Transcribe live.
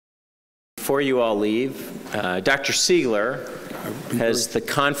Before you all leave, Dr. Siegler has the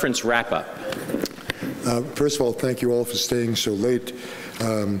conference wrap-up. First of all, thank you all for staying so late.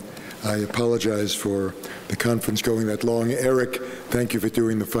 I apologize for the conference going that long. Eric, thank you for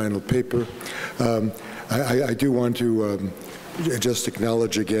doing the final paper. I do want to just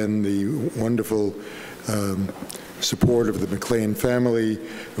acknowledge again the wonderful support of the MacLean family.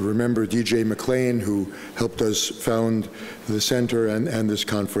 Remember DJ MacLean, who helped us found the center and this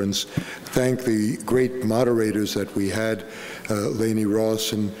conference. Thank the great moderators that we had, Lainey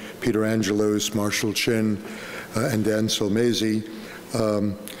Ross and Peter Angelos, Marshall Chin, and Dan Solmesi.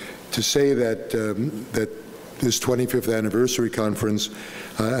 To say that this 25th anniversary conference,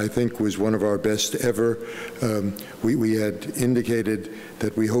 I think, was one of our best ever. We had indicated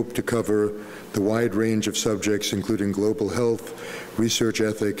that we hope to cover the wide range of subjects, including global health, research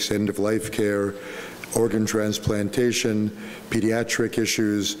ethics, end-of-life care, organ transplantation, pediatric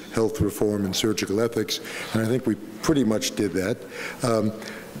issues, health reform, and surgical ethics. And I think we pretty much did that.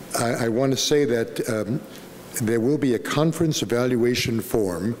 I want to say that there will be a conference evaluation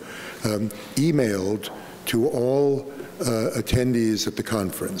form emailed to all attendees at the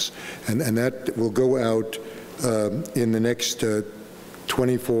conference, and that will go out in the next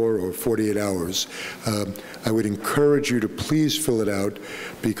 24 or 48 hours. I would encourage you to please fill it out,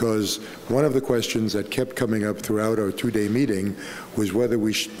 because one of the questions that kept coming up throughout our two-day meeting was whether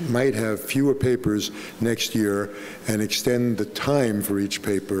we might have fewer papers next year and extend the time for each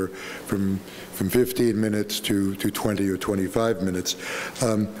paper from 15 minutes to 20 or 25 minutes.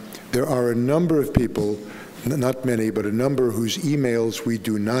 There are a number of people, not many, but a number whose emails we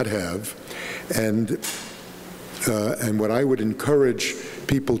do not have, and what I would encourage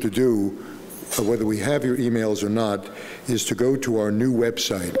people to do, whether we have your emails or not, is to go to our new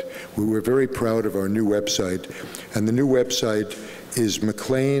website. We're very proud of our new website, and the new website is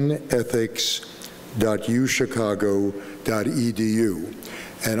macleanethics.uchicago.edu.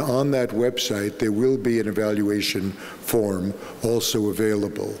 And on that website, there will be an evaluation form also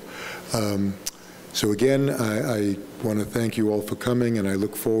available. So again, I want to thank you all for coming, and I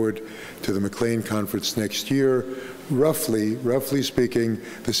look forward to the MacLean Conference next year, roughly speaking,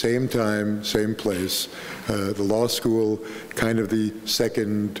 the same time, same place, the law school, kind of the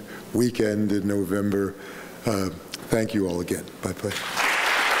second weekend in November. Thank you all again. Bye-bye.